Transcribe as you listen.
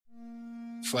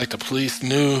It's like the police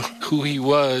knew who he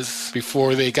was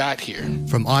before they got here.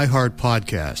 From iHeart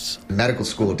Podcasts. The medical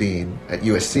school dean at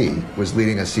USC was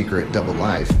leading a secret double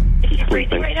life. Is he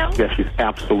breathing right now? Yes, he's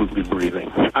absolutely breathing.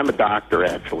 I'm a doctor,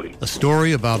 actually. A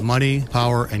story about money,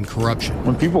 power, and corruption.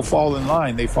 When people fall in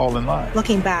line, they fall in line.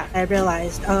 Looking back, I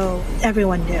realized,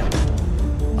 everyone knew.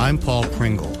 I'm Paul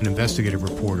Pringle, an investigative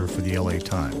reporter for the LA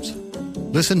Times.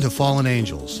 Listen to Fallen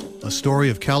Angels, a story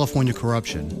of California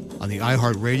corruption on the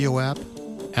iHeart Radio app,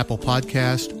 Apple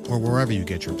Podcast, or wherever you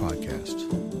get your podcasts.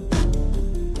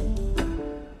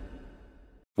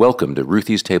 Welcome to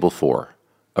Ruthie's Table 4,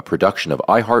 a production of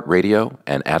iHeart Radio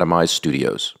and Atomize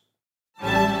Studios.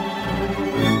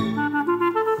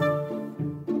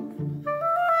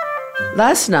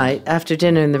 Last night, after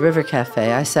dinner in the River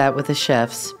Cafe, I sat with the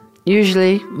chefs.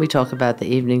 Usually, we talk about the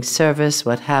evening service,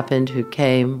 what happened, who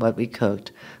came, what we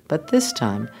cooked. But this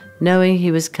time, knowing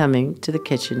he was coming to the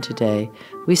kitchen today,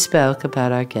 we spoke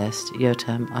about our guest,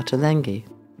 Yotam Ottolenghi.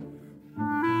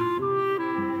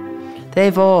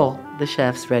 They've all, the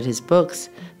chefs, read his books,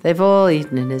 they've all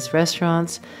eaten in his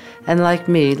restaurants, and like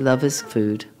me, love his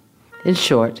food. In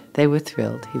short, they were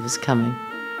thrilled he was coming.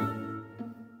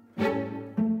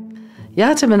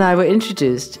 Yotam and I were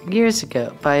introduced years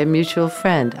ago by a mutual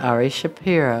friend, Ari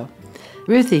Shapiro.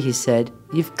 Ruthie, he said,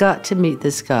 you've got to meet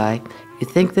this guy. You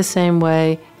think the same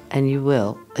way, and you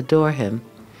will adore him.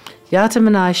 Yotam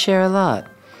and I share a lot.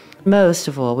 Most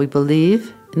of all, we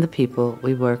believe in the people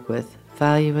we work with,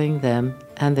 valuing them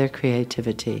and their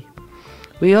creativity.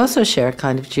 We also share a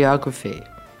kind of geography.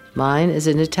 Mine is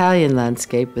an Italian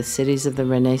landscape with cities of the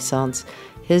Renaissance.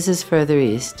 His is further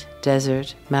east,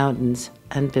 desert, mountains,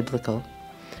 and biblical.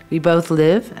 We both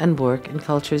live and work in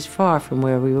cultures far from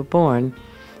where we were born.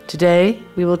 Today,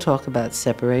 we will talk about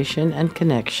separation and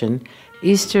connection,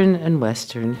 Eastern and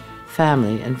Western,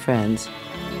 family and friends.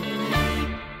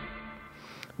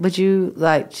 Would you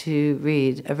like to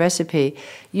read a recipe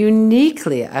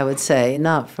uniquely, I would say,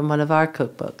 not from one of our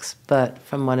cookbooks, but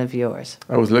from one of yours?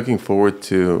 I was looking forward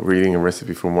to reading a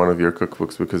recipe from one of your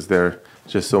cookbooks because they're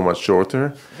just so much shorter.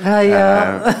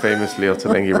 Famously,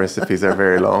 Ottolenghi recipes are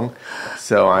very long.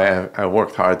 So I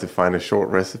worked hard to find a short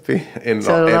recipe.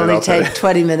 So it'll only take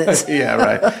 20 minutes. Yeah,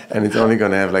 right. And it's only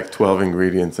going to have like 12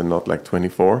 ingredients and not like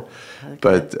 24. Okay.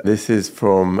 But this is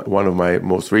from one of my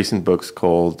most recent books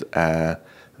called The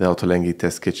Ottolenghi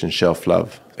Test Kitchen Shelf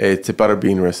Love. It's a butter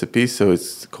bean recipe, so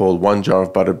it's called 1 jar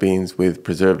of butter beans with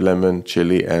preserved lemon,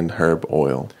 chili, and herb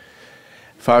oil.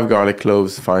 5 garlic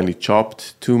cloves finely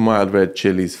chopped, 2 mild red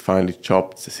chilies finely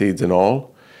chopped, seeds and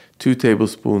all, 2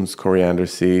 tablespoons coriander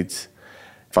seeds,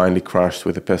 finely crushed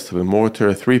with a pestle and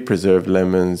mortar, 3 preserved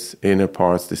lemons, inner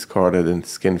parts discarded and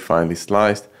skin finely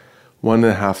sliced,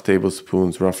 1.5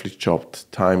 tablespoons roughly chopped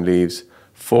thyme leaves,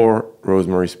 4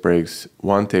 rosemary sprigs,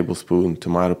 1 tablespoon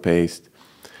tomato paste,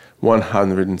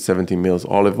 170 ml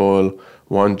olive oil,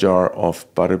 1 jar of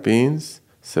butter beans,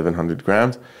 700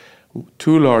 grams,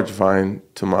 2 large vine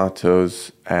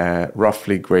tomatoes,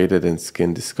 roughly grated and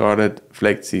skin discarded,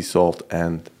 flaked sea salt,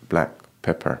 and black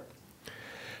pepper.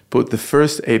 Put the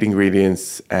first 8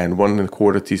 ingredients and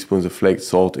 1¼ teaspoons of flaked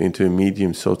salt into a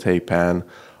medium sauté pan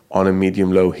on a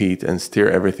medium-low heat and stir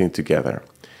everything together.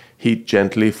 Heat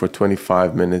gently for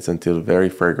 25 minutes until very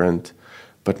fragrant,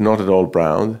 but not at all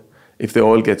browned. If the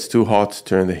oil gets too hot,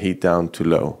 turn the heat down to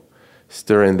low.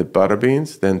 Stir in the butter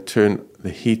beans, then turn the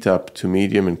heat up to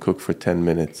medium and cook for 10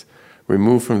 minutes.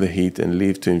 Remove from the heat and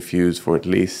leave to infuse for at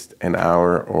least an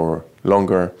hour or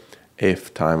longer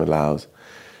if time allows.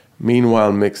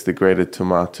 Meanwhile, mix the grated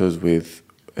tomatoes with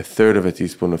 1/3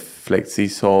 teaspoon of flaked sea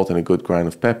salt and a good grind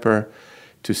of pepper.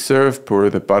 To serve, pour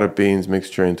the butter beans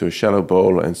mixture into a shallow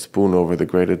bowl and spoon over the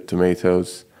grated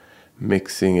tomatoes,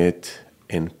 mixing it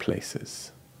in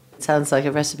places. It sounds like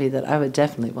a recipe that I would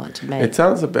definitely want to make. It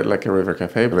sounds a bit like a River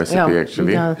Cafe recipe,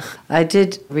 actually. No. I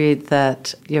did read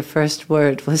that your first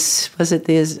word was it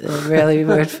the Israeli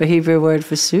word for Hebrew word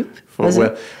for soup?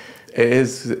 It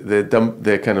is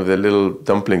the kind of the little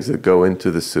dumplings that go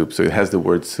into the soup, so it has the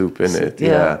word soup in it.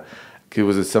 Yeah. It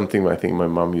was something I think my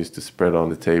mom used to spread on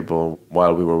the table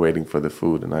while we were waiting for the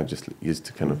food, and I just used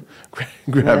to kind of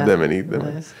grab them and eat them.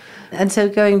 Nice. And so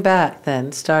going back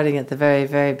then, starting at the very,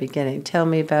 very beginning, tell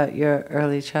me about your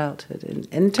early childhood,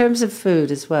 in terms of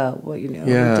food as well.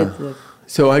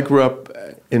 So I grew up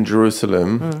in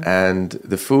Jerusalem, and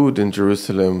the food in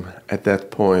Jerusalem at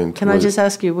that point Can I just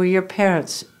ask you, were your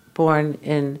parents born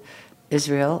in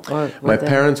Israel? My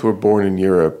parents were born in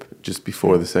Europe just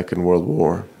before the Second World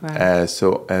War. Right.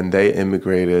 And they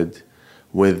immigrated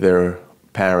with their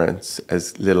parents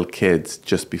as little kids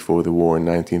just before the war in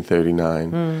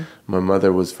 1939. My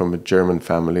mother was from a German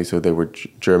family, so they were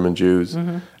German Jews,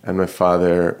 and my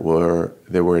father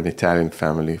they were an Italian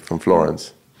family from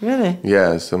Florence. Really?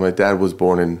 Yeah, so my dad was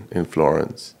born in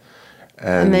Florence.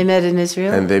 And they met in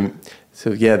Israel? And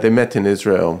they met in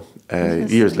Israel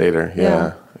years later.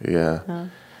 Yeah.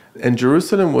 And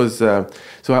Jerusalem was,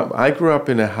 so I grew up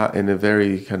in a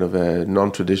very kind of a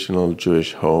non-traditional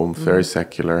Jewish home, very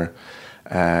secular.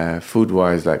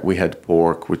 Food-wise, like we had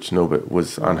pork, which nobody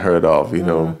was unheard of, you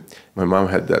know. My mom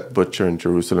had that butcher in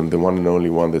Jerusalem, the one and only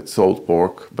one that sold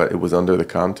pork, but it was under the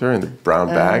counter in the brown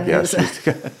bag. Yeah,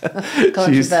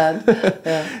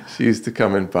 she used to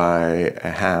come and buy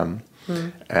a ham.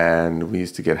 And we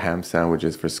used to get ham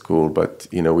sandwiches for school, but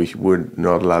we were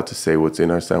not allowed to say what's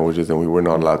in our sandwiches, and we were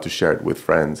not allowed to share it with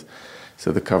friends.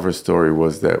 So the cover story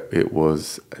was that it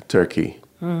was a turkey.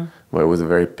 Well, it was a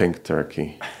very pink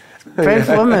turkey. Brave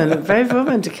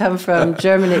woman to come from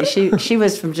Germany. She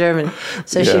was from Germany,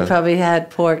 so she probably had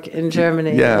pork in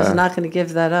Germany. Yeah. Was not going to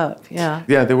give that up.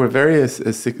 Yeah, they were very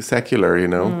secular,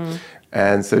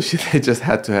 and so they just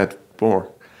had to have pork.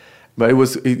 But it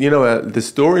was, the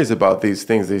stories about these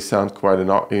things, they sound quite,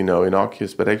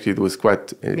 innocuous, but actually it was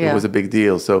it was a big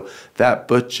deal. So that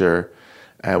butcher,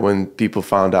 when people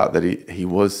found out that he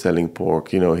was selling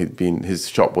pork, his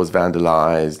shop was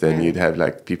vandalized, and you'd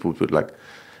have people put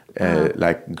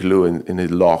glue in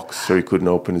his locks so he couldn't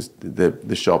open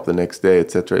the shop the next day,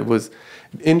 etc. It was,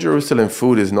 in Jerusalem,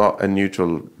 food is not a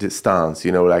neutral stance,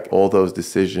 all those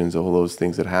decisions, all those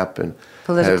things that happen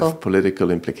have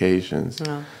political implications.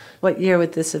 Yeah. What year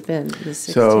would this have been? The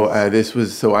 60s?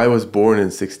 So I was born in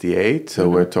 1968, so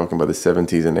we're talking about the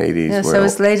 70s and 80s. Yeah, so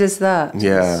as late as that.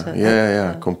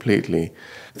 Yeah, completely.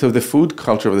 So the food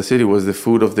culture of the city was the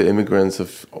food of the immigrants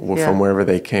from wherever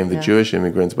they came, the Jewish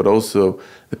immigrants, but also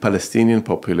the Palestinian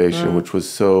population, which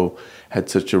had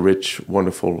such a rich,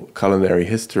 wonderful culinary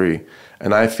history.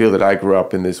 And I feel that I grew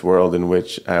up in this world in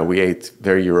which we ate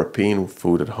very European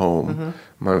food at home.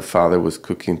 My father was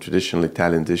cooking traditional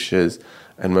Italian dishes,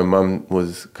 and my mum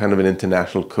was kind of an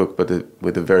international cook, but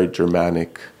with a very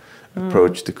Germanic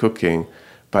approach to cooking.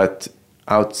 But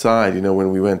outside,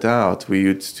 when we went out, we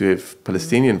used to have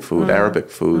Palestinian food, Arabic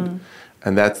food,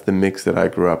 and that's the mix that I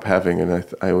grew up having. And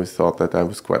I always thought that I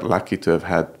was quite lucky to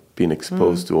have been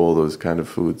exposed to all those kind of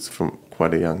foods from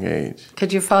quite a young age.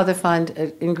 Could your father find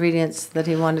ingredients that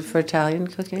he wanted for Italian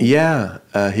cooking? Yeah,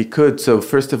 he could. So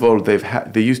first of all,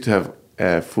 they used to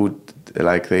have food.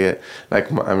 I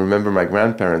remember my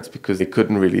grandparents, because they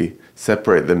couldn't really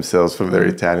separate themselves from their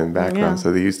Italian background,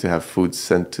 so they used to have food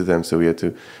sent to them. So we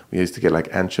used to get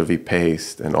anchovy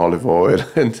paste and olive oil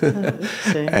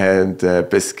and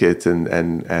biscuits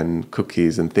and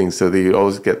cookies and things. So they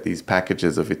always get these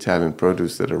packages of Italian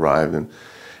produce that arrived, and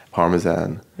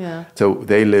Parmesan. Yeah. So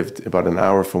they lived about an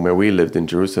hour from where we lived in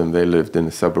Jerusalem. They lived in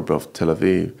the suburb of Tel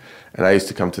Aviv, and I used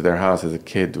to come to their house as a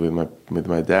kid with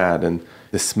my dad, and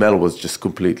the smell was just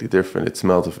completely different. It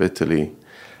smelled of Italy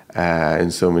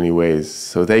in so many ways.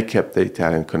 So they kept the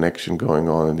Italian connection going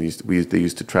on, and they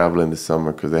used to travel in the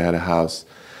summer because they had a house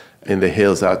in the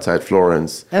hills outside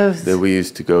Florence that we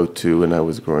used to go to when I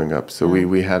was growing up. So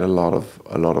we had a lot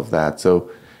of that. So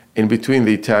in between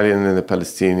the Italian and the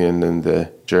Palestinian and the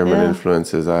German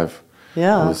influences, I've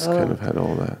always kind of had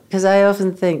all that. Because I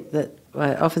often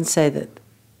say that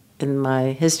in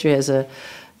my history as an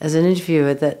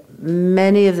interviewer, that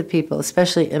many of the people,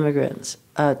 especially immigrants,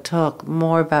 talk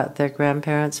more about their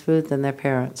grandparents' food than their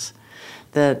parents'.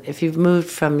 That if you've moved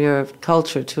from your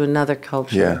culture to another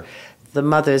culture, the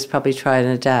mothers probably try and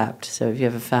adapt. So if you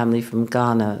have a family from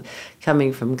Ghana,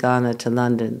 coming from Ghana to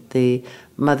London, the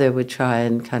mother would try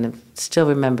and kind of still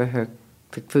remember her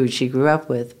food she grew up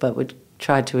with, but would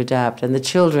try to adapt. And the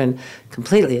children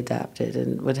completely adapted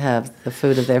and would have the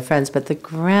food of their friends. But the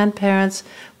grandparents,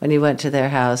 when you went to their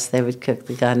house, they would cook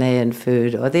the Ghanaian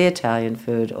food or the Italian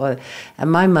food.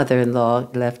 And my mother-in-law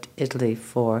left Italy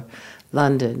for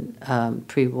London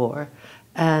pre-war.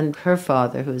 And her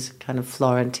father, who was kind of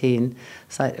Florentine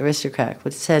aristocrat,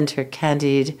 would send her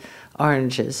candied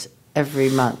oranges every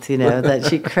month, that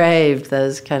she craved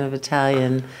those kind of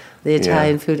Italian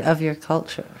food of your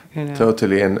culture.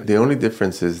 Totally. And the only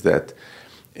difference is that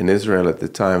in Israel at the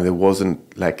time, there wasn't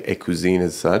a cuisine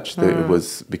as such. It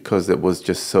was because it was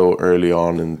just so early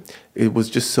on, and it was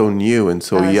just so new and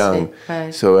so young.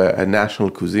 Right. So a national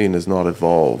cuisine has not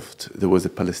evolved. There was the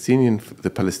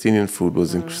Palestinian food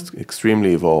was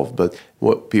extremely evolved, but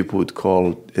what people would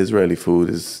call Israeli food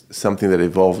is something that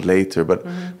evolved later. But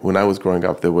when I was growing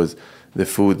up, there was the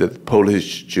food that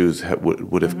Polish Jews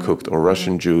would have cooked, or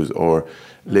Russian Jews, or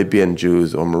Libyan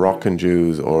Jews, or Moroccan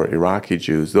Jews, or Iraqi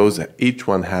Jews. Those, each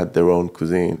one had their own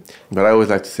cuisine. But I always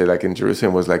like to say, like in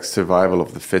Jerusalem, was like survival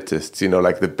of the fittest. You know,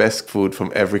 like the best food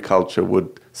from every culture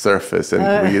would surface,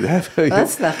 and you'd have.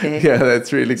 That's lucky. Yeah,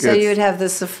 that's really good. So you would have the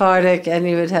Sephardic, and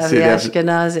you would have the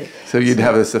Ashkenazi. So you'd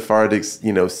have the Sephardic,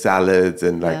 you know, salads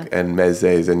and and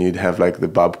mezes, and you'd have like the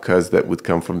babkas that would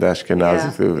come from the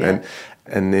Ashkenazi food,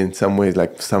 and in some ways,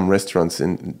 like some restaurants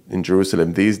in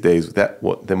Jerusalem these days,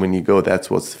 then when you go, that's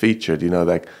what's featured. You know,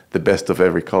 like the best of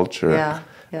every culture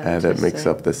that makes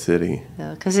up the city.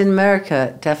 Yeah, because in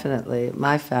America, definitely,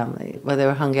 my family, well, they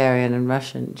were Hungarian and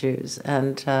Russian Jews,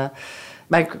 and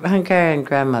my Hungarian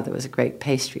grandmother was a great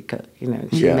pastry cook. You know,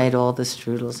 she made all the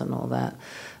strudels and all that.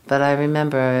 But I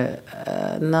remember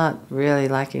not really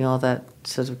liking all that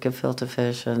sort of gefilte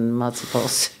fish and matzo ball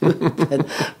soup and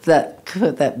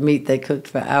that meat they cooked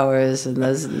for hours, and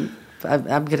those.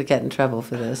 I'm going to get in trouble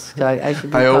for this. So I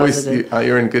should be positive.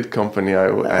 You're in good company.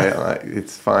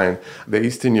 It's fine. The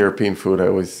Eastern European food, I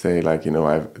always say, like, you know,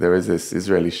 there is this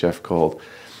Israeli chef called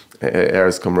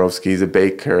Erez Komrovsky. He's a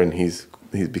baker, and he's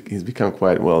become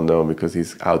quite well known because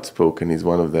he's outspoken. He's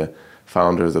one of the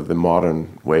founders of the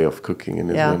modern way of cooking in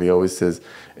Israel. He always says,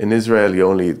 in Israel, you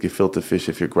only eat gefilte fish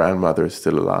if your grandmother is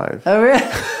still alive. Oh, really?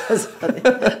 That's funny.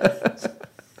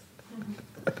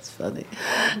 That's funny.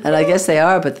 And I guess they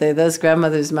are, but those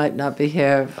grandmothers might not be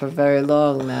here for very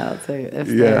long now.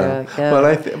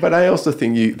 But I also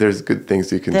think there's good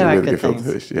things you can do with gefilte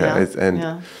fish.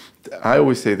 I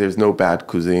always say there's no bad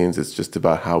cuisines. It's just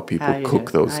about how people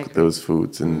cook those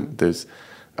foods. And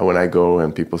when I go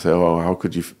and people say, "Oh, how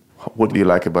could you?" What do you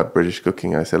like about British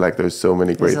cooking? I say, like, there's so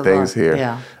many great things here.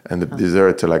 Yeah. And the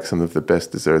desserts are like some of the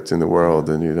best desserts in the world.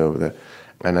 And, you know,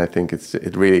 and I think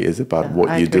it really is about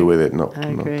what you do with it, not how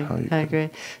you I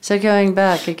agree. So going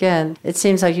back again, it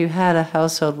seems like you had a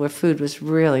household where food was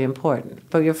really important.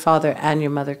 But your father and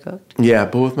your mother cooked? Yeah,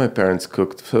 both my parents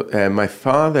cooked. So, my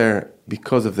father,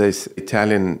 because of this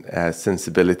Italian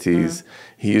sensibilities,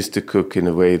 he used to cook in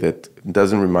a way that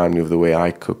doesn't remind me of the way I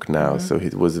cook now. So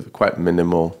it was quite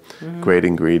minimal, great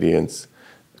ingredients,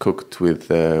 cooked with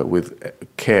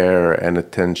care and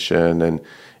attention. And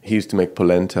he used to make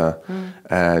polenta,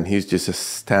 and he used just to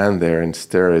stand there and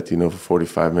stir it, you know, for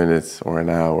 45 minutes or an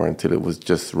hour until it was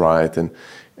just right, and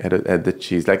add the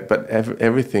cheese, but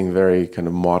everything very kind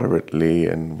of moderately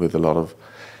and with a lot of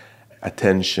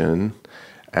attention.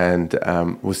 And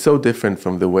was so different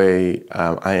from the way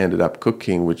I ended up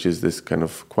cooking, which is this kind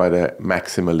of quite a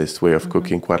maximalist way of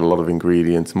cooking, quite a lot of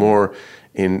ingredients,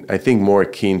 I think more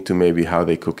keen to maybe how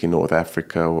they cook in North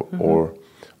Africa or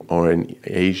in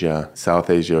Asia, South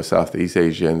Asia or Southeast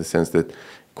Asia, in the sense that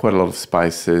quite a lot of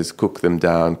spices, cook them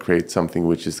down, create something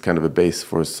which is kind of a base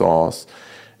for a sauce.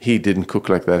 He didn't cook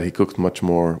like that. He cooked much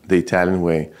more the Italian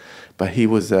way. But he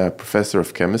was a professor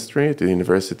of chemistry at the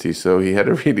university, so he had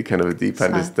a really kind of a deep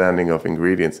understanding of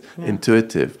ingredients,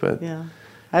 intuitive. But I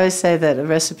always say that a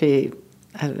recipe,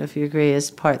 I don't know if you agree,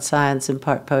 is part science and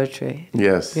part poetry.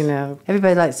 Yes. You know,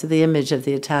 everybody likes the image of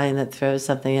the Italian that throws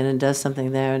something in and does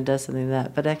something there and does something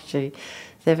that, but actually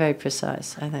they're very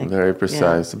precise, I think. Very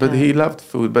precise. But he loved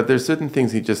food, but there's certain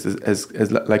things he just,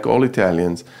 as like all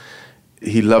Italians,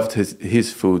 he loved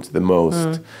his food the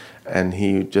most. And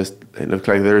it looked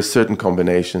like there are certain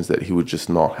combinations that he would just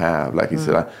not have. Like he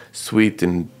said, sweet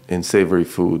and savory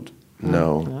food,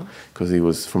 no. Because he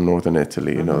was from northern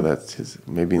Italy, you know, that's his,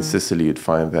 maybe in Sicily you'd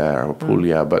find there, or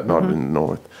Puglia, but not in the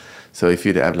north. So if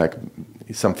you'd have like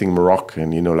something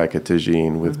Moroccan, you know, like a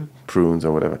tagine with prunes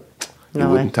or whatever, you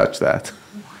wouldn't touch that.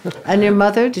 And your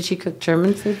mother, did she cook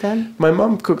German food then? My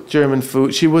mom cooked German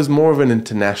food. She was more of an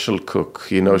international cook.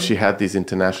 You know, she had these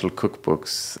international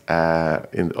cookbooks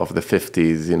of the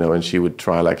 50s, you know, and she would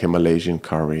try like a Malaysian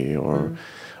curry or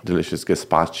delicious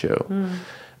gazpacho.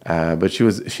 But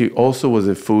she also was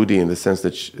a foodie in the sense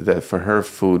that for her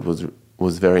food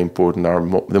was very important.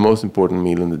 The most important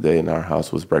meal in the day in our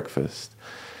house was breakfast.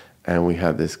 And we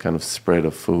had this kind of spread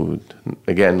of food.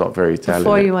 Again, not very Italian.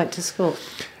 Before you went to school?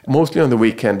 Mostly on the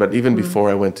weekend, but even before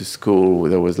I went to school,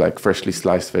 there was like freshly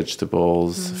sliced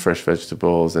vegetables, fresh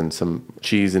vegetables, and some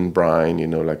cheese in brine, you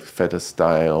know, like feta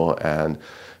style, and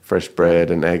fresh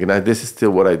bread and egg. And this is still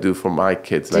what I do for my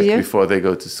kids. Like before they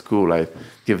go to school, I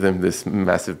give them this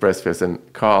massive breakfast. And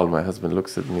Carl, my husband,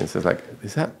 looks at me and says, like,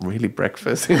 is that really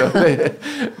breakfast?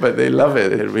 But they love it.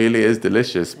 It really is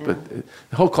delicious. Yeah. But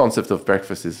the whole concept of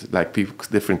breakfast is like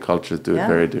different cultures do it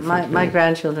very differently. My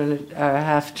grandchildren are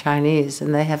half Chinese, and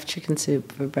they have chicken soup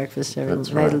for breakfast every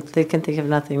morning. Right. They can think of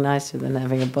nothing nicer than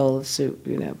having a bowl of soup,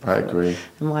 I agree.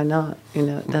 And why not?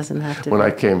 It doesn't have to When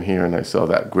I came here and I saw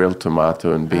that grilled tomato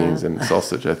and beans and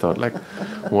sausage, I thought, like,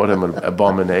 what an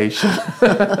abomination.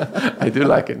 I do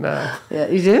like it now. Yeah,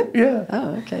 you do? Yeah. Oh,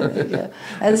 okay. Yeah.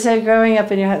 And so growing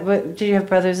up in your house, did you have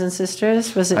brothers and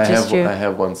sisters? Was it just you? I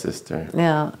have one sister.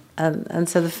 Yeah. And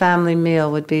so the family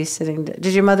meal would be sitting...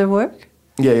 Did your mother work?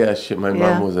 Yeah. My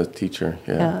mom was a teacher.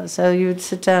 Yeah. So you would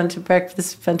sit down to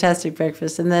breakfast, fantastic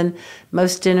breakfast, and then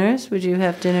most dinners, would you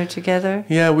have dinner together?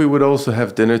 Yeah, we would also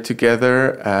have dinner together.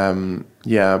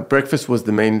 Breakfast was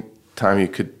the main time you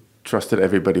could trust that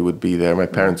everybody would be there. My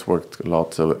parents worked a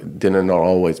lot, so dinner not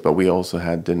always, but we also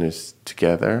had dinners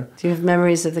together. Do you have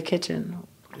memories of the kitchen?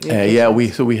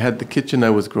 We had the kitchen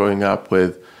I was growing up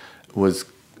with was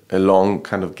a long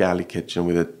kind of galley kitchen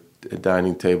with a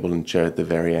dining table and chair at the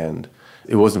very end.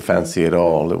 It wasn't fancy at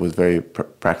all. It was very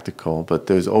practical, but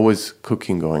there was always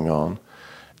cooking going on.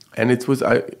 And it was,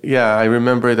 I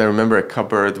remember it. I remember a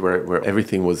cupboard where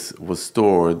everything was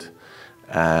stored.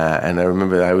 And I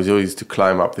remember I was always to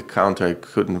climb up the counter. I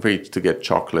couldn't reach to get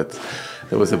chocolate.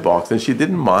 There was a box, and she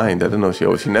didn't mind. I don't know.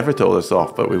 She never told us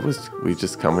off, but we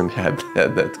just come and had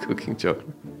that cooking chocolate.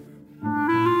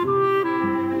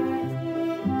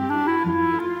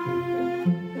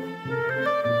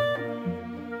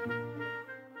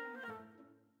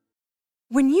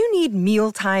 When you need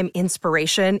mealtime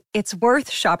inspiration, it's worth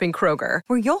shopping Kroger,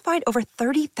 where you'll find over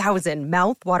 30,000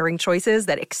 mouth-watering choices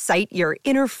that excite your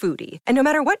inner foodie. And no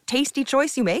matter what tasty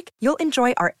choice you make, you'll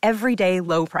enjoy our everyday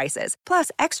low prices, plus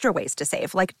extra ways to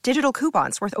save, like digital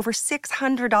coupons worth over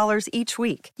 $600 each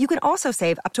week. You can also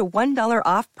save up to $1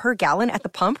 off per gallon at the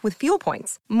pump with fuel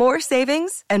points. More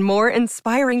savings and more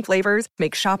inspiring flavors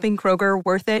make shopping Kroger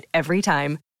worth it every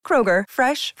time. Kroger,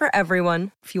 fresh for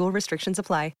everyone. Fuel restrictions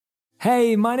apply.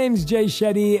 Hey, my name's Jay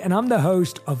Shetty, and I'm the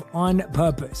host of On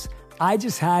Purpose. I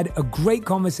just had a great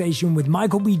conversation with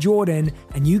Michael B. Jordan,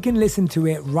 and you can listen to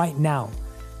it right now.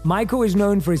 Michael is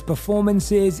known for his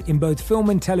performances in both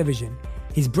film and television.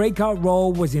 His breakout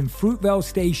role was in Fruitvale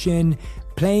Station,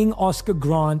 playing Oscar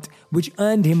Grant, which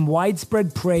earned him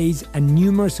widespread praise and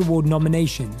numerous award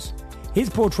nominations. His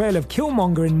portrayal of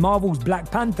Killmonger in Marvel's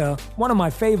Black Panther, one of my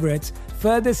favorites,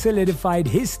 further solidified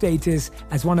his status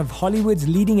as one of Hollywood's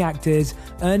leading actors,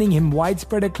 earning him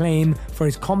widespread acclaim for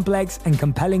his complex and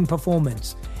compelling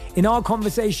performance. In our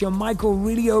conversation, Michael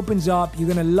really opens up.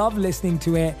 You're going to love listening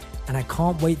to it, and I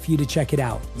can't wait for you to check it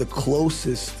out. The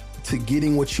closest to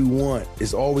getting what you want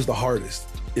is always the hardest.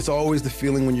 It's always the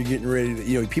feeling when you're getting ready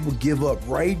to, people give up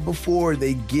right before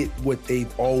they get what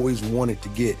they've always wanted to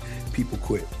get. People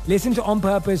quit. Listen to On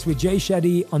Purpose with Jay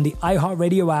Shetty on the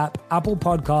iHeartRadio app, Apple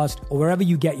Podcast, or wherever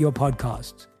you get your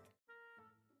podcasts.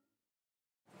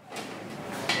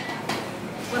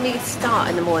 When we start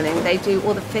in the morning, they do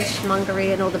all the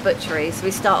fishmongery and all the butchery. So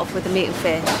we start off with the meat and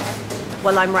fish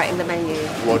while I'm writing the menu.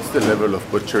 What's the level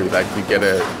of butchery? Like you get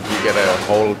a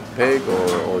whole pig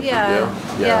or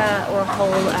yeah, or a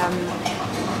whole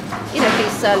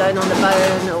beef sirloin on the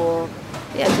bone, or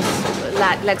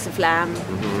just legs of lamb,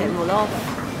 get them all off,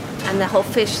 and the whole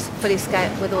fish fully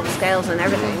scaled with all the scales and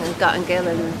everything, and gut and gill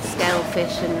and scale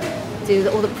fish, and do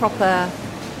all the proper,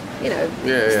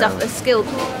 stuff, skilled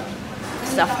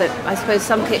stuff that I suppose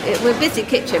we're a busy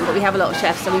kitchen, but we have a lot of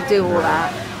chefs, so we do all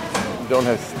that. You don't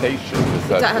have stations? We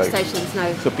don't have stations,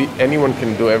 no. So anyone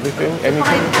can do everything?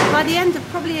 By the end of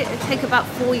probably it'll take about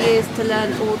 4 years to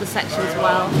learn all the sections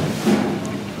well.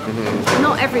 Mm-hmm.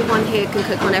 Not everyone here can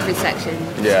cook on every section.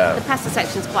 Yeah. The pasta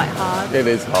section's quite hard. It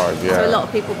is hard, yeah. So a lot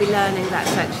of people will be learning that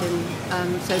section.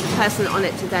 So the person on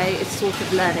it today is sort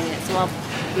of learning it. So I'll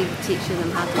be teaching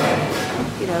them how to,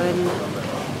 and...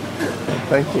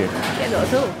 Thank you. Yeah, not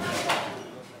at all.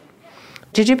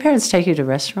 Did your parents take you to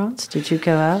restaurants? Did you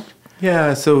go out?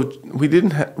 Yeah, so we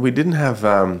didn't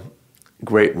have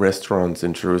great restaurants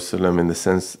in Jerusalem in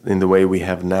the way we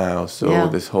have now. So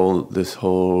this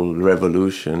whole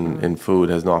revolution in food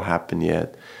has not happened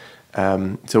yet.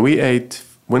 So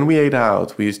when we ate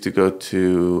out, we used to go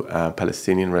to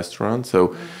Palestinian restaurants.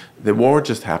 So the war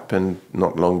just happened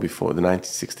not long before, the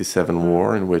 1967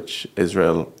 war, in which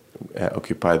Israel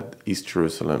occupied East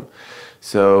Jerusalem.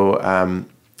 So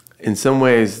in some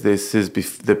ways, this is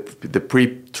the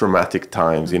pre-traumatic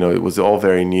times. It was all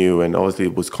very new, and obviously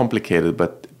it was complicated,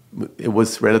 but it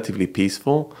was relatively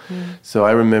peaceful. So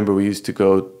I remember we used to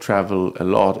travel a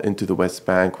lot into the West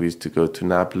Bank. We used to go to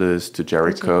Nablus, to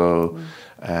Jericho,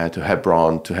 to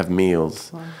Hebron to have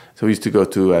meals. Wow. So we used to go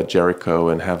to Jericho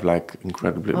and have like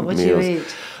incredible meals. What would you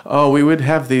eat? Oh, we would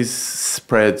have these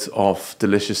spreads of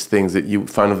delicious things that you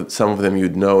find. Some of them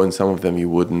you'd know, and some of them you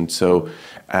wouldn't. So,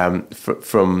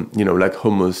 from like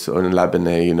hummus or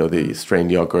labneh, the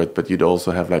strained yogurt, but you'd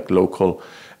also have like local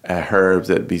herbs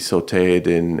that'd be sautéed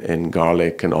in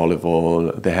garlic and olive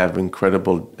oil. They have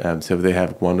incredible. So they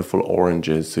have wonderful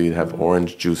oranges. So you'd have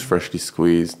orange juice freshly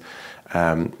squeezed.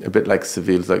 A bit like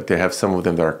Seville's, like they have some of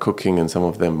them that are cooking and some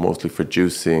of them mostly for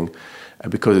juicing.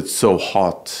 Because it's so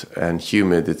hot and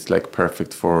humid, it's like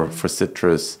perfect for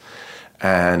citrus.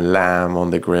 And lamb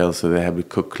on the grill, so they have to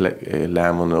cook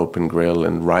lamb on an open grill,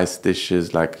 and rice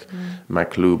dishes like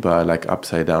makluba, like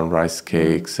upside down rice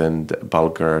cakes, and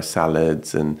bulgur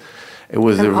salads, and it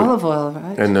was olive oil,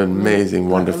 right? An amazing,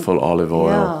 wonderful olive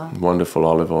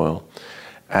oil,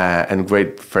 and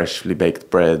great freshly baked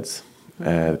breads.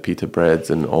 Pita breads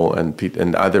and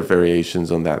other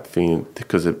variations on that theme,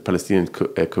 because the Palestinians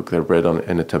cook their bread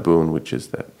in a taboon, which is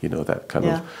that kind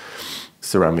of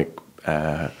ceramic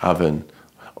oven,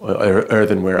 or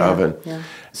earthenware oven. Yeah.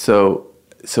 So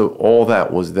all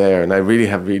that was there, and I really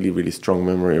have really strong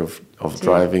memory of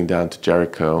driving down to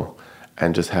Jericho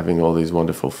and just having all these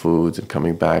wonderful foods and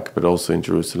coming back, but also in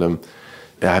Jerusalem.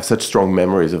 I have such strong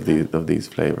memories of these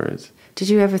flavors. Did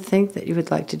you ever think that you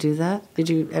would like to do that? Did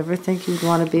you ever think you'd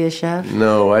want to be a chef?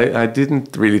 No, I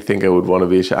didn't really think I would want to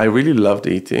be a chef. I really loved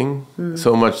eating,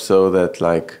 so much so that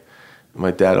like my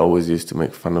dad always used to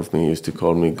make fun of me. He used to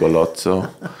call me golozzo,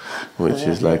 which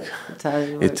is like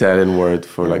Italian word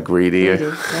for like greedy.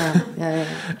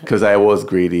 Because I was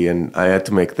greedy, and I had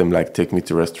to make them like take me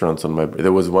to restaurants on my.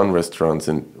 There was one restaurant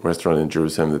in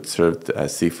Jerusalem that served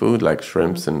seafood, like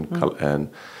shrimps and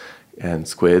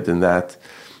squid and that.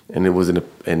 And it was in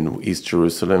East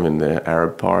Jerusalem, in the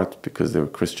Arab part, because they were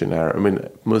Christian Arab. I mean,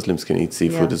 Muslims can eat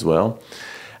seafood as well.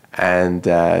 And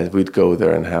we'd go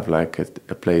there and have like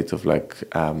a plate of like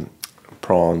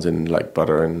prawns and like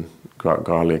butter and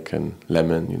garlic and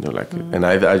lemon, and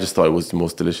I just thought it was the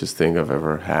most delicious thing I've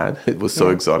ever had. It was so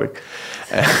exotic.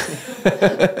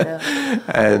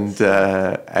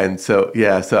 And so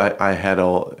I had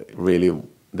all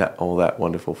that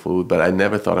wonderful food, but I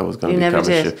never thought I was going to become a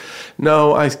chef.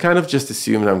 No, I kind of just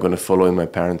assumed I'm going to follow in my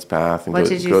parents' path. And what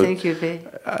did you think you'd be?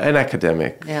 An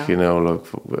academic,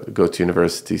 go to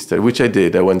university, study, which I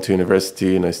did. I went to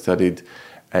university and I studied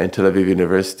in Tel Aviv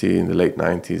University in the late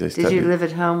 90s. Did you live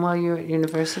at home while you were at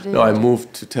university? No, I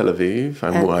moved to Tel Aviv.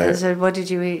 So what did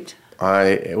you eat?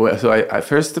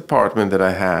 First apartment that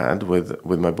I had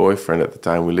with my boyfriend at the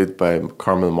time, we lived by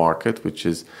Carmel Market, which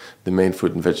is the main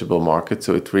fruit and vegetable market.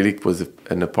 So it really was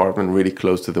an apartment really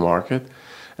close to the market.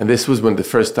 And this was when the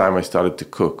first time I started to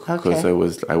cook, because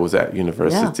I was at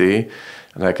university,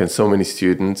 and like so many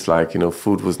students,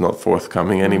 food was not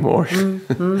forthcoming anymore.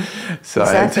 So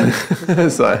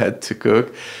I had to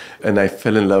cook, and I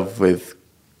fell in love with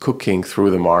cooking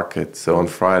through the market. So on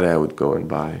Friday I would go and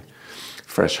buy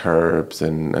fresh herbs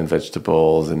and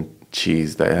vegetables and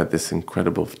cheese. They had this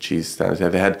incredible cheese stand.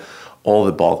 They had all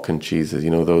the Balkan cheeses,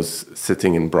 those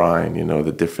sitting in brine,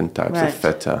 the different types of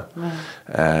feta.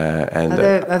 And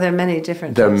are there many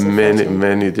different types of feta? There are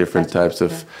many different types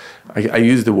of. I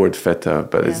use the word feta,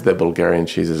 but it's the Bulgarian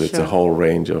cheeses. It's a whole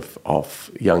range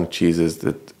of young cheeses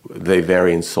that they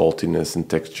vary in saltiness and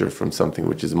texture from something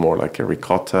which is more like a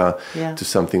ricotta to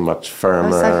something much firmer.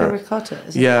 It's like a ricotta,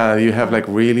 isn't it? Yeah, you have like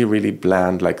really, really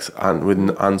bland,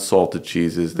 with unsalted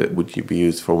cheeses that would be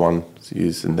used for one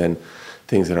use, and then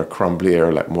things that are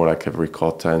crumblier, like more like a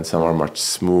ricotta, and some are much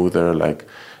smoother, like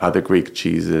other Greek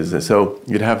cheeses. And so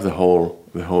you'd have the whole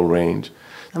range.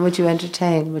 And would you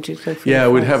entertain? Would you cook for Yeah,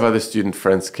 your we'd friends? have other student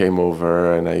friends came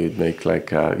over, and I'd make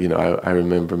like, I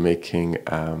remember making,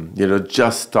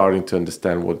 just starting to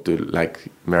understand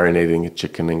marinating a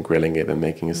chicken and grilling it and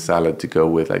making a salad to go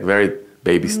with, like very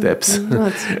baby steps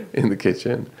in the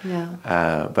kitchen. Yeah.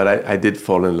 But I did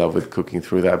fall in love with cooking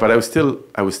through that. But I was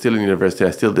still in university.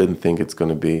 I still didn't think it's going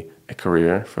to be a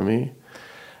career for me.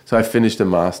 So I finished a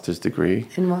master's degree.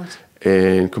 In what?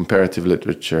 In comparative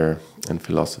literature and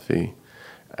philosophy.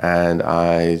 And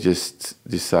I just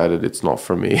decided it's not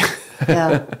for me.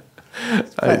 Yeah.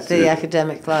 But the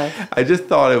academic life. I just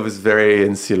thought it was very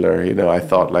insular. I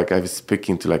thought like I was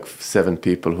speaking to like 7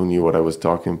 people who knew what I was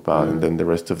talking about, and then the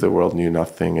rest of the world knew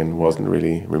nothing and wasn't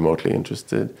really remotely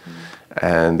interested.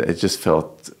 And it just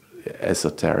felt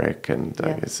esoteric and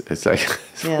it's like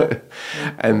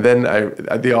and then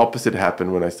the opposite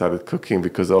happened when I started cooking,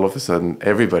 because all of a sudden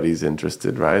everybody's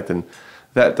interested, right? And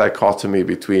that dichotomy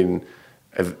between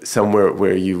somewhere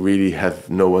where you really have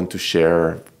no one to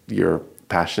share your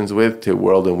passions with to a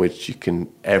world in which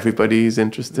everybody is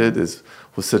interested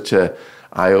was such a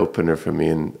eye-opener for me,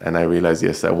 and I realized,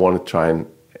 yes, I want to try and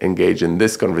engage in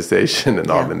this conversation and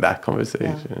not in that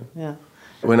conversation.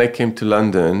 When I came to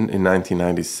London in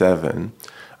 1997,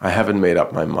 I haven't made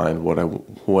up my mind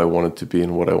who I wanted to be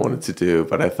and what I wanted to do,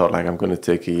 but I thought, like, I'm going to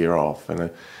take a year off,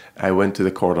 and I went to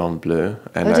the Cordon Bleu,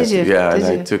 and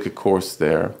I took a course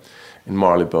there in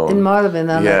Marylebone. In Marylebone,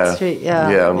 on that street,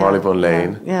 on Marylebone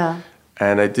Lane.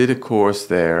 And I did a course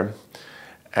there.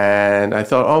 And I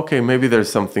thought, okay, maybe there's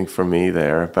something for me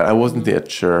there, but I wasn't yet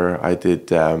sure. I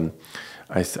did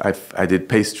I did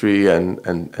pastry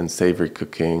and savory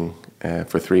cooking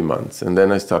for 3 months, and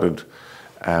then I started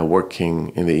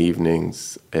working in the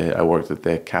evenings. I worked at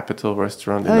the Capitol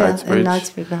restaurant in Knightsbridge. In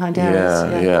Knightsbridge, behind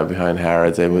Harrods. Behind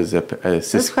Harrods. It was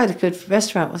That's quite a good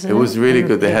restaurant, wasn't it? It was really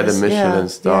good. They had a Michelin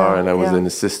star, and I was an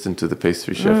assistant to the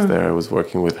pastry chef there. I was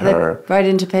working with her. Right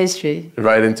into pastry.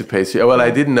 Right into pastry. Well, I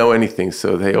didn't know anything,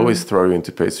 so they always throw you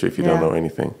into pastry if you don't know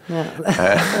anything.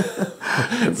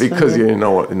 Because you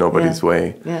know nobody's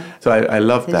way. So I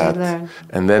loved that.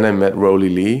 And then I met Roly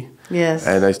Lee. Yes.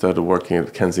 And I started working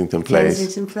at Kensington Place.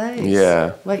 Kensington Place.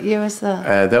 Yeah. What year was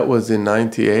that? That was in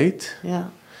 98. Yeah.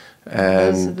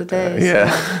 And those are the days.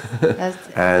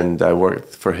 And I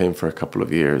worked for him for a couple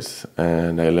of years,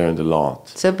 and I learned a lot.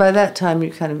 So by that time,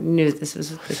 you kind of knew this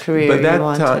was the career you wanted.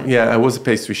 By that time, I was a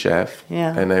pastry chef.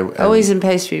 Yeah. And always in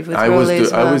pastry with Roly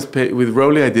as well. With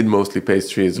Roly, I did mostly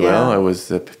pastry as well. I was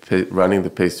running the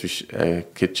pastry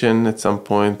kitchen at some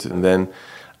point, and then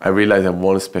I realized I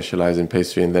want to specialize in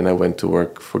pastry, and then I went to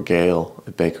work for Gail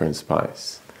at Baker and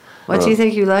Spice. What do you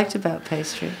think you liked about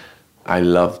pastry? I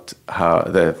loved how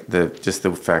just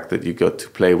the fact that you got to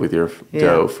play with your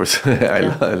dough. I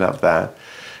love that,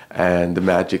 and the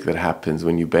magic that happens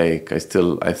when you bake. I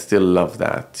still love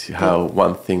that. How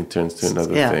one thing turns to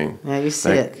another thing. Yeah, you see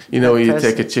it. You know, you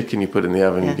take a chicken, you put it in the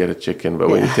oven, you get a chicken. But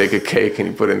when you take a cake and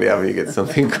you put it in the oven, you get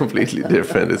something completely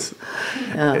different.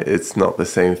 It's not the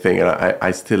same thing, and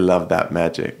I still love that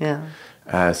magic. Yeah.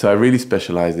 So I really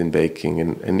specialized in baking,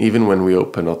 and even when we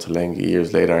opened Ottolenghi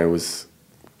years later, I was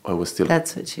still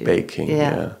baking.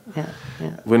 Yeah.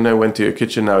 When I went to your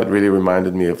kitchen now, it really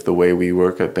reminded me of the way we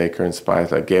work at Baker and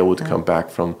Spice. Like Gail would come back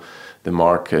from the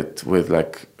market with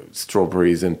like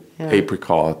strawberries and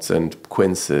apricots and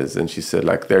quinces, and she said,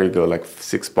 like, there you go, like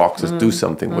 6 boxes, do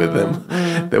something with them.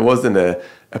 There wasn't a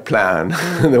plan.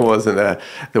 there wasn't a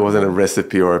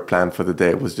recipe or a plan for the day.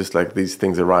 It was just like these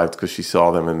things arrived because she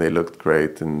saw them and they looked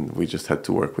great, and we just had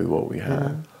to work with what we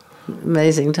had.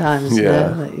 Amazing times,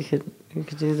 that you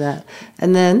could do that.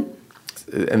 And then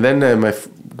my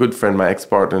good friend, my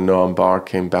ex-partner Noam Bar,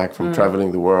 came back from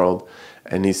traveling the world,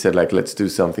 and he said, like, let's do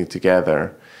something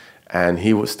together. And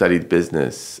he studied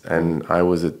business, and I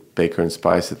was at Baker and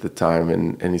Spice at the time,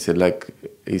 and he said let's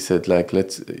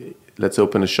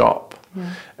open a shop.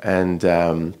 And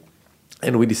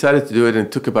we decided to do it, and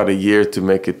it took about a year to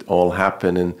make it all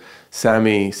happen. And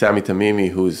Sami Tamimi,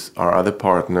 who's our other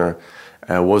partner,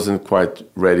 wasn't quite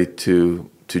ready to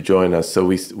join us, so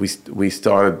we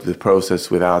started the process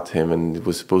without him, and it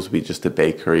was supposed to be just a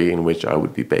bakery in which I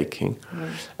would be baking.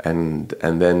 And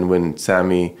then when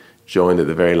Sami joined at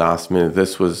the very last minute,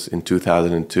 this was in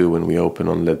 2002 when we opened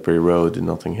on Ledbury Road in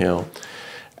Notting Hill,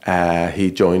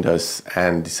 he joined us,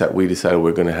 and we decided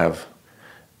we're going to have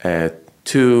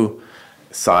 2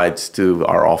 sides to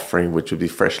our offering, which would be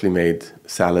freshly made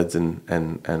salads and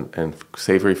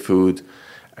savory food,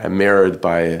 mirrored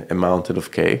by a mountain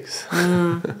of cakes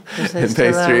and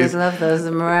pastries. I always love those,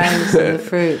 the meringues and the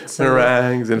fruits.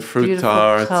 Meringues and fruit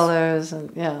tarts. Colors,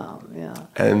 and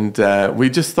And we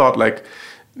just thought, like,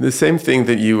 the same thing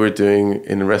that you were doing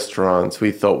in restaurants,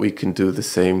 we thought we can do the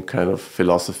same kind of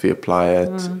philosophy, apply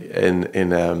it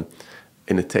in a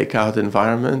takeout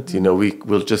environment. You know,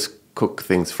 we'll just cook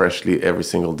things freshly every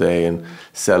single day and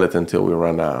sell it until we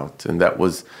run out. And that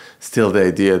was still the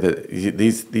idea, that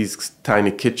these tiny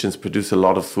kitchens produce a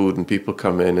lot of food, and people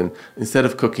come in, and instead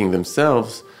of cooking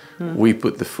themselves, we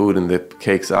put the food and the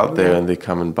cakes out there, and they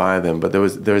come and buy them. But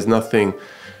there's nothing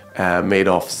made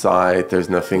off-site. There's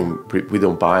nothing. We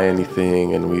don't buy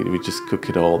anything, and we just cook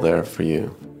it all there for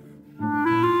you.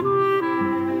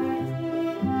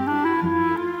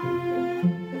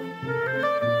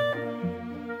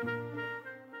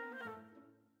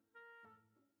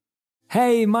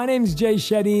 Hey, my name's Jay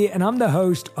Shetty, and I'm the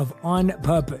host of On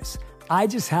Purpose. I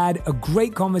just had a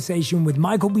great conversation with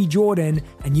Michael B. Jordan,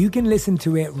 and you can listen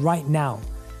to it right now.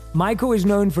 Michael is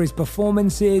known for his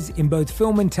performances in both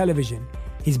film and television.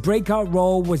 His breakout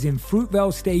role was in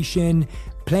Fruitvale Station,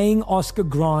 playing Oscar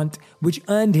Grant, which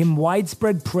earned him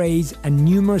widespread praise and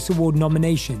numerous award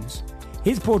nominations.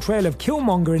 His portrayal of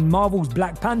Killmonger in Marvel's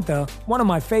Black Panther, one of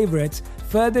my favorites,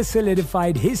 further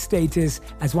solidified his status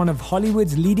as one of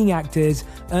Hollywood's leading actors,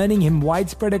 earning him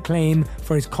widespread acclaim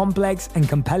for his complex and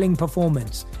compelling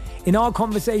performance. In our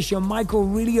conversation, Michael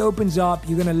really opens up.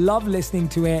 You're going to love listening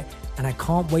to it, and I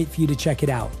can't wait for you to check it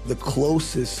out. The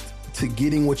closest to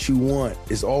getting what you want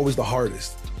is always the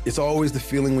hardest. It's always the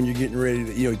feeling when you're getting ready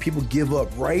to, people give up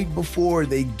right before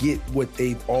they get what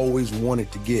they've always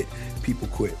wanted to get. People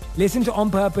quit. Listen to On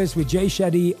Purpose with Jay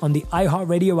Shetty on the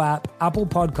iHeartRadio app, Apple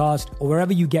Podcast, or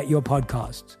wherever you get your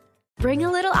podcasts. Bring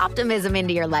a little optimism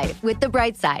into your life with The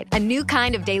Bright Side, a new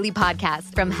kind of daily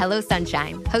podcast from Hello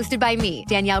Sunshine, hosted by me,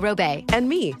 Danielle Robay. And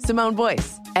me, Simone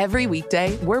Boyce. Every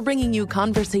weekday, we're bringing you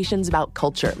conversations about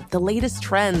culture, the latest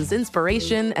trends,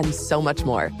 inspiration, and so much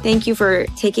more. Thank you for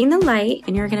taking the light,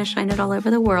 and you're going to shine it all over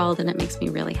the world, and it makes me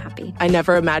really happy. I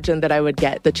never imagined that I would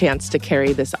get the chance to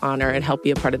carry this honor and help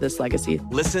be a part of this legacy.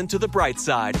 Listen to The Bright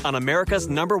Side on America's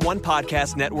 #1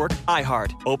 podcast network,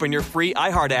 iHeart. Open your free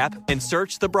iHeart app and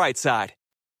search The Bright Side.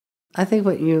 I think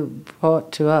what you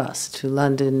brought to us, to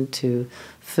London, to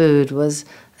food, was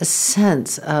a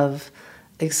sense of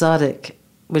exotic,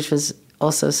 which was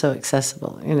also so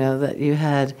accessible, that you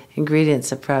had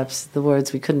ingredients of perhaps the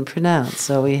words we couldn't pronounce.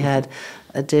 So we had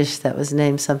a dish that was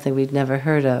named something we'd never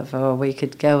heard of, or we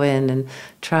could go in and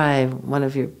try one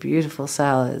of your beautiful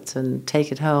salads and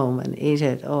take it home and eat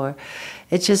it, or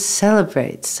it just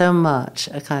celebrates so much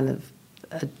a kind of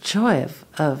a joy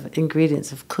of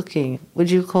ingredients, of cooking. Would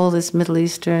you call this Middle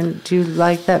Eastern? Do you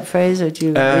like that phrase, or do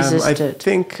you resist it?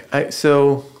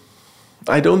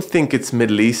 I don't think it's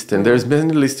Middle Eastern. There's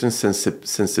Middle Eastern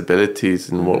sensibilities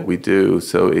in what we do.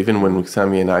 So even when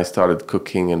Sami and I started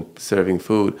cooking and serving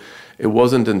food, it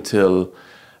wasn't until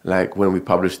when we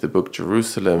published the book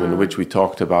Jerusalem, in which we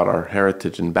talked about our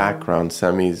heritage and background,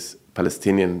 Sami's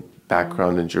Palestinian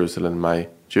background in Jerusalem, my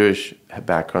Jewish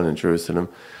background in Jerusalem.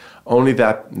 Only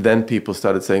that then people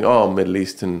started saying, Middle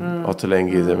Eastern,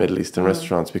 Ottolenghi is a Middle Eastern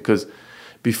restaurants. Because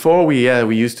before we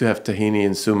used to have tahini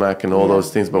and sumac and all those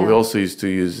things, but we also used to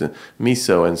use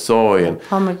miso and soy and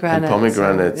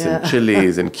pomegranates and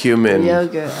chilies and cumin.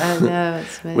 Yogurt, I know,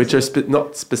 it's amazing. Which are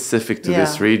not specific to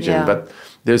this region, but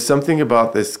there's something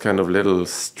about this kind of little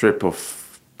strip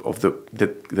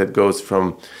that goes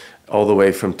from all the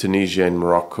way from Tunisia and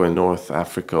Morocco and North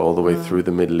Africa, all the way through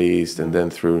the Middle East, and then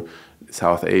through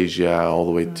South Asia, all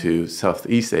the way to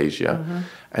Southeast Asia.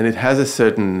 And it has a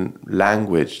certain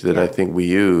language that I think we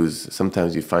use.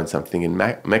 Sometimes you find something in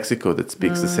Mexico that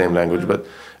speaks the same language, but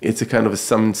it's a kind of a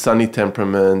sunny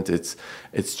temperament.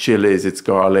 It's chilies, it's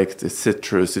garlic, it's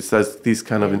citrus. It's these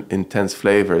kind of intense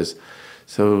flavors.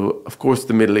 So, of course,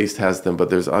 the Middle East has them, but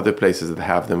there's other places that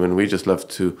have them, and we just love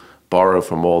to borrow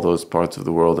from all those parts of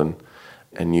the world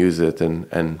and use it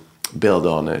and build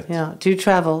on it. Yeah. Do you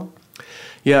travel?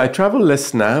 Yeah, I travel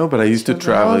less now, but I used to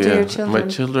travel. How old are your children? My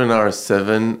children are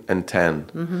 7 and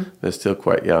 10. They're still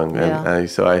quite young, and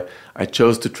so I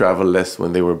chose to travel less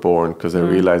when they were born, because I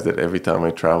realized that every time I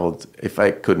traveled, if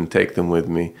I couldn't take them with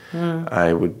me,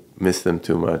 I would miss them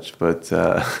too much. But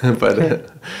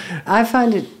I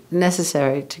find it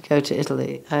necessary to go to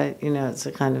Italy. It's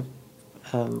a kind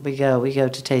of we go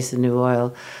to taste the new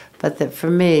oil, but that for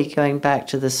me, going back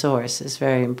to the source is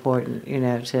very important.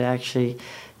 To actually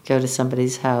go to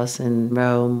somebody's house in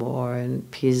Rome or in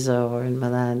Pisa or in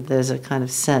Milan. There's a kind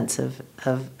of sense of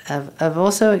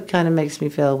also, it kind of makes me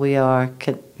feel we are,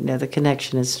 the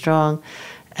connection is strong,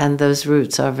 and those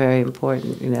roots are very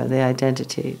important, the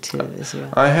identity to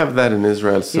Israel. I have that in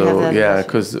Israel, so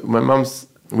because my mom's,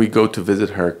 we go to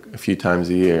visit her a few times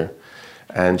a year,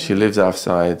 and she lives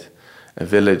outside a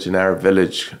village, an Arab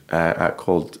village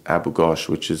called Abu Ghosh,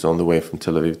 which is on the way from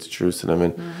Tel Aviv to Jerusalem,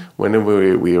 and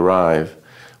whenever we arrive,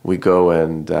 we go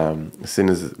and as soon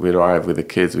as we arrive with the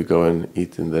kids, we go and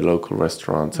eat in the local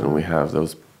restaurants, and we have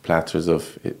those platters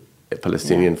of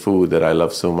Palestinian food that I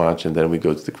love so much, and then we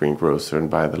go to the greengrocer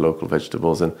and buy the local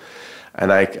vegetables, and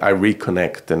I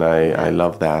reconnect, and I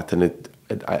love that, and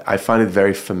I find it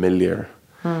very familiar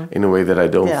in a way that I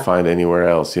don't find anywhere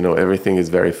else. Everything is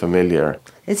very familiar.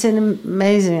 It's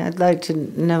amazing. I'd like to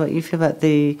know what you feel about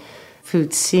the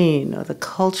food scene or the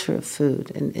culture of food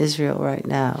in Israel right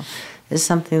now. Is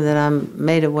something that I'm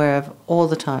made aware of all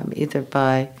the time, either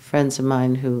by friends of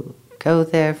mine who go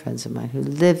there, friends of mine who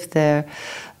live there,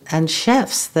 and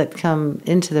chefs that come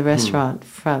into the restaurant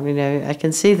from, I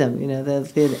can see them, there'll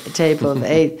be a table of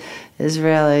 8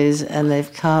 Israelis, and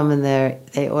they've come and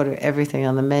they order everything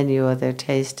on the menu, or they're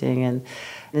tasting. And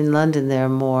in London, there are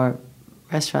more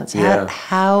restaurants. Yeah.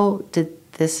 How did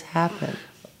this happen?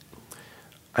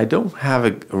 I don't have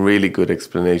a really good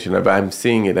explanation, but I'm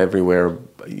seeing it everywhere.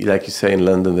 Like you say, in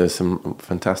London, there's some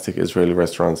fantastic Israeli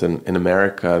restaurants, and in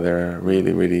America, they're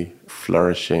really, really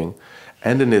flourishing,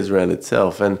 and in Israel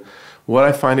itself. And what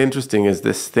I find interesting is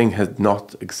this thing had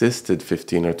not existed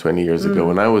 15 or 20 years ago.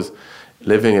 When I was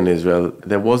living in Israel,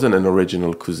 there wasn't an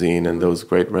original cuisine, and those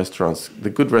great restaurants, the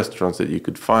good restaurants that you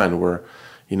could find were,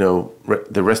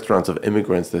 the restaurants of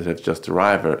immigrants that have just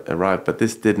arrived, but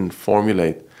this didn't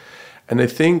formulate. And I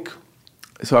think,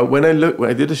 so when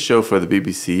I did a show for the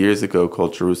BBC years ago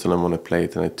called Jerusalem on a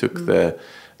Plate, and I took the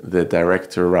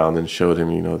director around and showed him,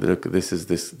 look, this is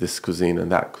this cuisine and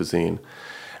that cuisine.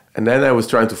 And then I was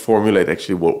trying to formulate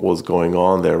actually what was going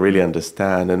on there, really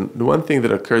understand. And the one thing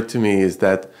that occurred to me is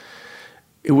that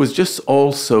it was just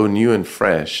all so new and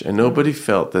fresh, and nobody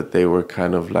felt that they were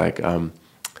kind of like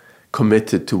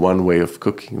committed to one way of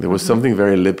cooking. There was something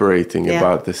very liberating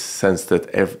about this sense that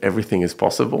everything is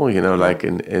possible, like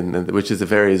in which is a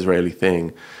very Israeli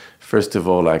thing. First of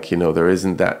all, like, there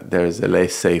isn't that, there's a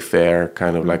laissez-faire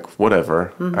kind of like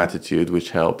whatever attitude,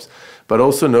 which helps. But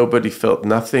also nobody felt,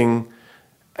 nothing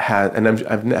had, and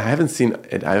I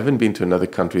haven't been to another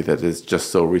country that has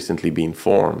just so recently been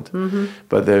formed.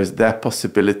 But there's that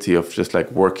possibility of just like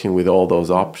working with all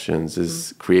those options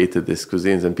has created these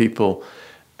cuisines, and people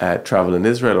travel in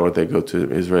Israel, or they go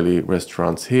to Israeli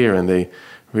restaurants here, and they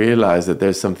realize that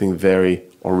there's something very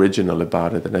original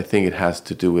about it. And I think it has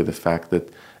to do with the fact that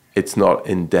it's not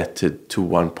indebted to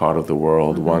one part of the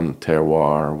world, one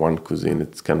terroir, one cuisine.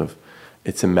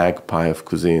 It's a magpie of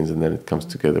cuisines, and then it comes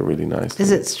together really nicely.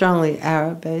 Is it strongly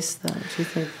Arab-based, though? Do you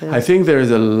think? I think there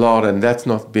is a lot, and that's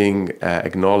not being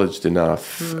acknowledged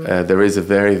enough. There is a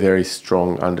very, very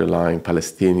strong underlying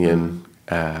Palestinian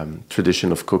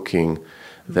tradition of cooking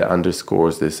that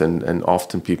underscores this, and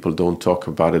often people don't talk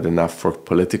about it enough for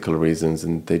political reasons,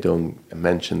 and they don't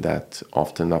mention that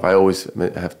often enough. I always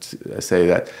have to say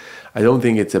that I don't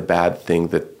think it's a bad thing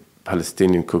that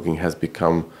Palestinian cooking has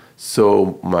become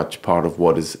so much part of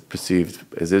what is perceived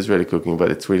as Israeli cooking,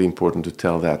 but it's really important to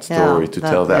tell that story,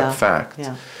 tell that fact,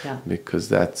 because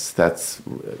that's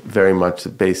very much the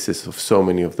basis of so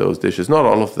many of those dishes. Not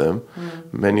all of them.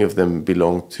 Many of them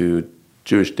belong to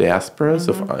Jewish diasporas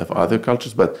of other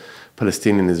cultures, but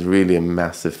Palestinian is really a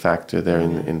massive factor there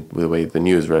in the way the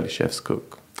new Israeli chefs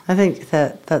cook. I think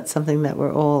that's something that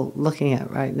we're all looking at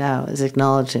right now, is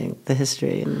acknowledging the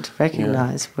history and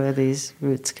recognize where these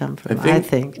roots come from. I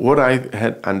think what I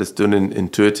had understood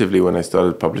intuitively when I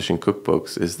started publishing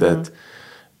cookbooks is that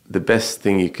the best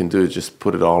thing you can do is just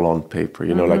put it all on paper,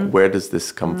 like where does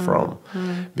this come from?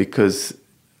 Because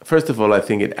first of all, I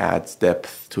think it adds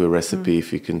depth to a recipe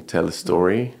if you can tell a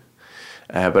story.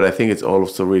 But I think it's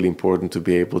also really important to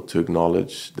be able to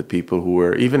acknowledge the people who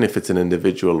are, even if it's an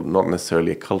individual, not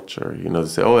necessarily a culture, to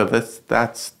say, oh,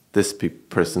 that's this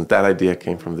person, that idea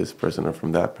came from this person or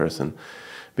from that person.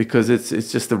 Because it's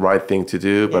just the right thing to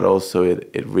do, but also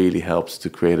it really helps to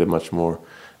create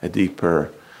a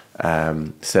deeper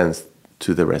sense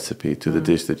to the recipe, to the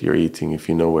dish that you're eating, if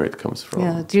you know where it comes from.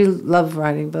 Yeah. Do you love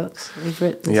writing books? You've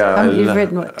written. You've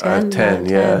written what, 10? 10,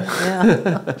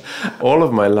 yeah. All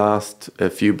of my last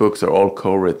few books are all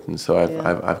co-written, so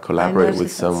I've collaborated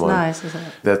with someone. That's nice, isn't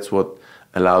it? That's what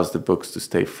allows the books to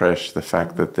stay fresh. The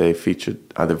fact that they featured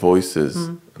other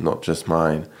voices, not just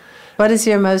mine. What is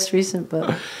your most recent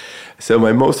book? So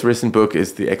my most recent book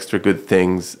is The Extra Good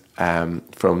Things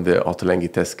from the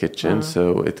Ottolenghi Test Kitchen.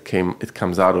 So it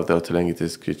comes out of the Ottolenghi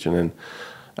Test Kitchen, and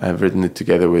I've written it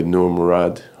together with Noor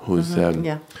Murad, who's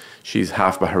she's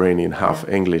half Bahraini and half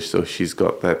English, so she's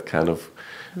got that kind of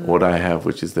what I have,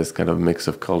 which is this kind of mix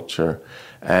of culture.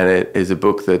 And it is a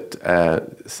book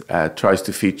that tries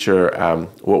to feature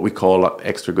what we call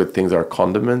extra good things, or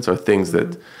condiments, or things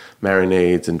that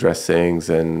marinades and dressings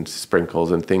and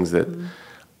sprinkles and things that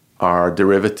are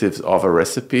derivatives of a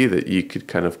recipe that you could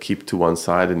kind of keep to one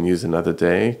side and use another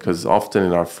day. Because often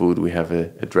in our food we have a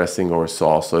dressing or a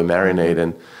sauce or a marinade,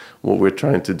 and what we're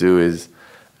trying to do is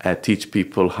teach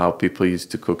people how people used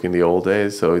to cook in the old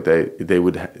days. So they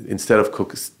would, instead of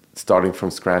starting from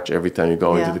scratch every time you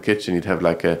go into the kitchen, you'd have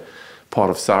like a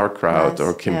pot of sauerkraut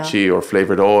or kimchi or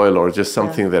flavored oil, or just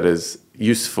something that is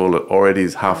useful already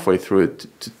is halfway through it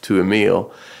to a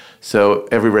meal. So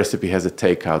every recipe has a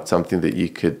takeout, something that you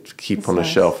could keep on a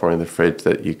shelf or in the fridge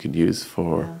that you could use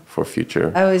for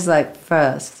future. I always like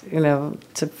first,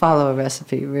 to follow a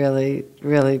recipe really,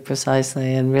 really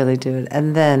precisely and really do it.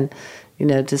 And then,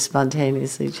 to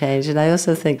spontaneously change. And I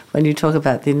also think when you talk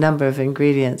about the number of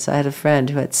ingredients, I had a friend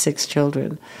who had 6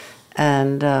 children.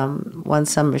 And one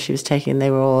summer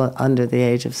they were all under the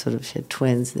age of she had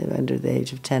twins, they were under the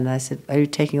age of 10. And I said, are you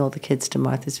taking all the kids to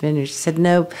Martha's Vineyard? She said,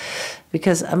 no,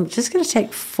 because I'm just going to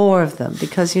take 4 of them.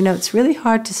 Because, it's really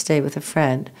hard to stay with a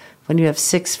friend when you have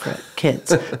 6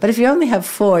 kids. But if you only have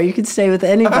 4, you can stay with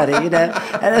anybody,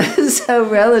 And it's so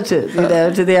relative,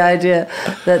 to the idea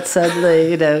that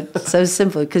suddenly, so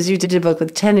simple. Because you did a book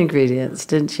with 10 ingredients,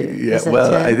 didn't you? Yeah,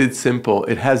 well, 10? I did simple.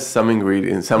 It has some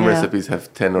ingredients. Some recipes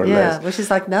have 10 or less. Yeah, which is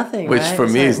like nothing, which right? for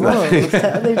me is nothing.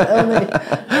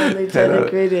 only 10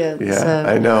 ingredients. Yeah, so.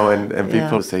 I know. And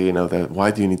people say, that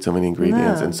why do you need so many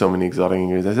ingredients and so many exotic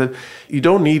ingredients? I said, you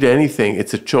don't need anything.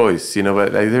 It's a choice,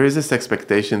 but there is this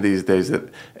expectation these days that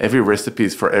every recipe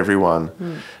is for everyone.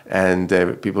 And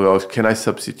people go, can I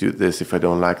substitute this if I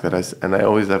don't like that? And I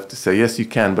always have to say, yes, you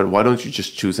can, but why don't you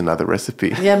just choose another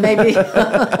recipe? Yeah, maybe.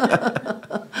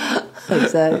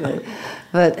 Exactly.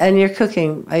 And you're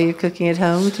cooking. Are you cooking at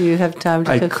home? Do you have time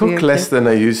to cook? I cook less than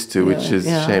I used to, which is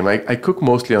a shame. I cook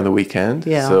mostly on the weekend.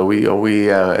 Yeah. So we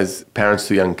as parents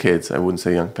to young kids, I wouldn't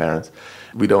say young parents,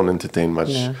 we don't entertain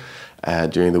much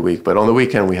during the week. But on the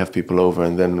weekend, we have people over,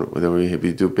 and then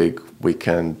we do big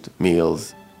weekend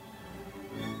meals.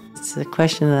 It's a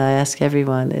question that I ask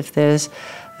everyone. If there's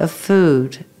a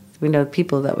food, we know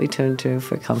people that we turn to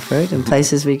for comfort and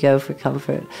places we go for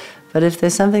comfort. But if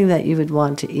there's something that you would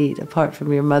want to eat, apart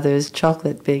from your mother's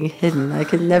chocolate being hidden, I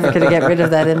could never get rid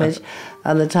of that image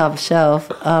on the top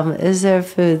shelf. Is there a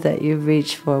food that you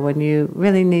reach for when you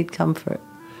really need comfort?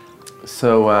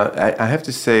 So I have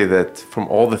to say that from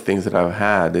all the things that I've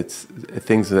had, it's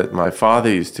things that my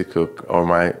father used to cook, or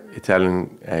my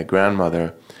Italian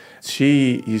grandmother.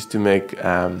 She used to make,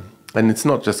 and it's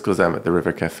not just because I'm at the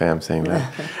River Cafe I'm saying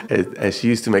that, she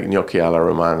used to make gnocchi alla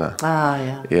romana. Ah,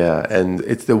 yeah. Yeah, and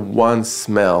it's the one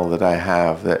smell that I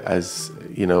have that, as,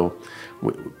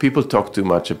 people talk too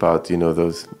much about,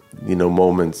 those,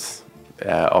 moments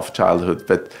of childhood,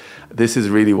 but this is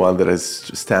really one that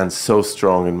stands so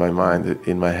strong in my mind,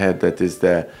 in my head, that is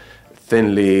the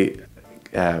thinly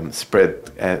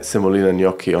spread semolina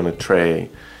gnocchi on a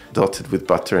tray, dotted with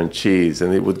butter and cheese,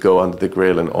 and it would go under the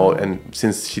grill and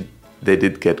since they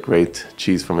did get great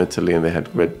cheese from Italy and they had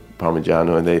great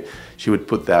Parmigiano, and she would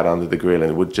put that under the grill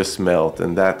and it would just melt,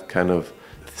 and that kind of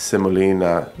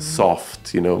semolina,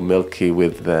 soft, milky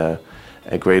with a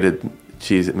grated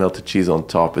cheese, melted cheese on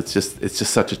top. It's just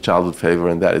such a childhood flavor,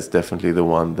 and that is definitely the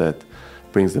one that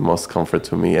brings the most comfort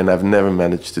to me. And I've never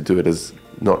managed to do it as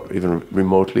not even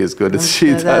remotely as good as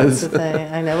she does. That's the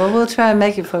thing. I know. Well, we'll try and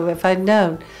make it for you. If I'd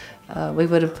known, we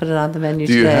would have put it on the menu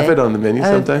today. Do you have it on the menu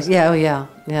sometimes? Yeah.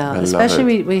 Especially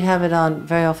love it. we have it on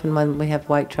very often when we have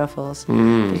white truffles,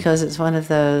 because it's one of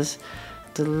those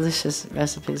delicious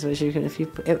recipes which you can,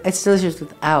 it's delicious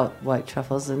without white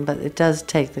truffles, but it does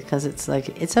take because it's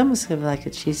almost kind of like a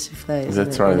cheese souffle.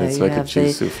 That's right, it's like a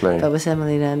cheese souffle. But with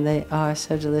semolina, and they are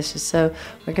so delicious. So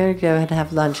we're going to go ahead and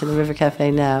have lunch in the River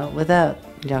Cafe now without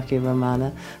gnocchi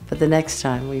romana, but the next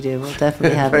time we do, we'll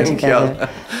definitely have it together.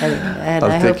 And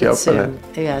I hope it's soon.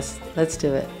 Yes, let's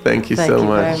do it. Thank you so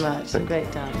much. Thank you very much.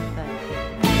 Great time. Thanks.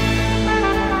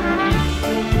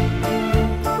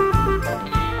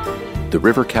 The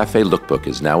River Cafe Lookbook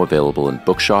is now available in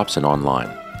bookshops and online.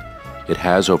 It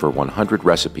has over 100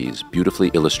 recipes beautifully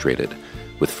illustrated,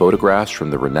 with photographs from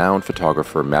the renowned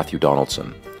photographer Matthew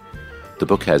Donaldson. The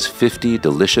book has 50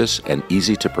 delicious and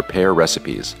easy-to-prepare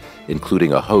recipes,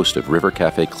 including a host of River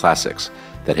Cafe classics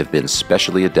that have been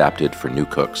specially adapted for new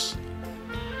cooks.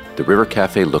 The River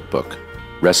Cafe Lookbook,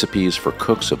 recipes for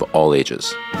cooks of all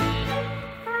ages.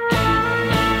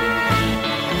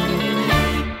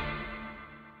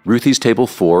 Ruthie's Table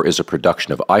 4 is a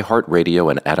production of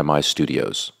iHeartRadio and Atomized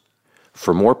Studios.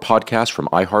 For more podcasts from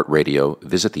iHeartRadio,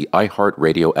 visit the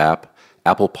iHeartRadio app,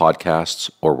 Apple Podcasts,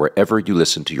 or wherever you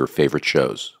listen to your favorite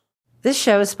shows. This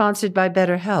show is sponsored by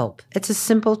BetterHelp. It's a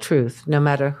simple truth. No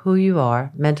matter who you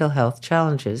are, mental health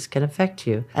challenges can affect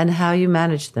you, and how you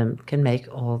manage them can make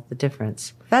all the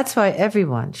difference. That's why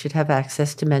everyone should have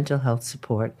access to mental health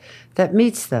support that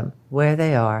meets them where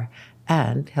they are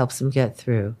and helps them get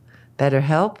through.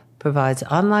 BetterHelp provides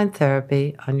online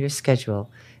therapy on your schedule.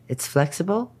 It's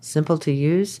flexible, simple to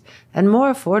use, and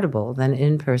more affordable than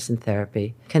in-person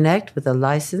therapy. Connect with a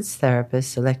licensed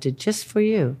therapist selected just for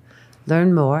you.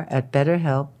 Learn more at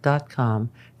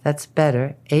betterhelp.com. That's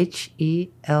better,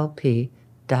 HELP.com.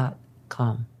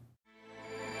 GCU.com.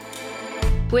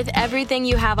 With everything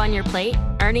you have on your plate,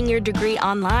 earning your degree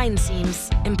online seems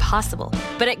impossible.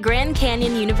 But at Grand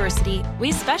Canyon University,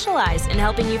 we specialize in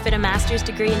helping you fit a master's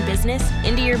degree in business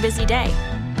into your busy day.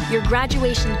 Your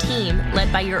graduation team,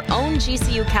 led by your own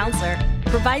GCU counselor,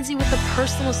 provides you with the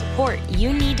personal support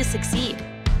you need to succeed.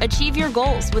 Achieve your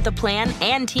goals with a plan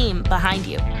and team behind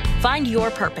you. Find your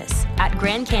purpose at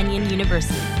Grand Canyon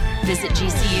University. Visit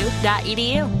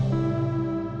gcu.edu.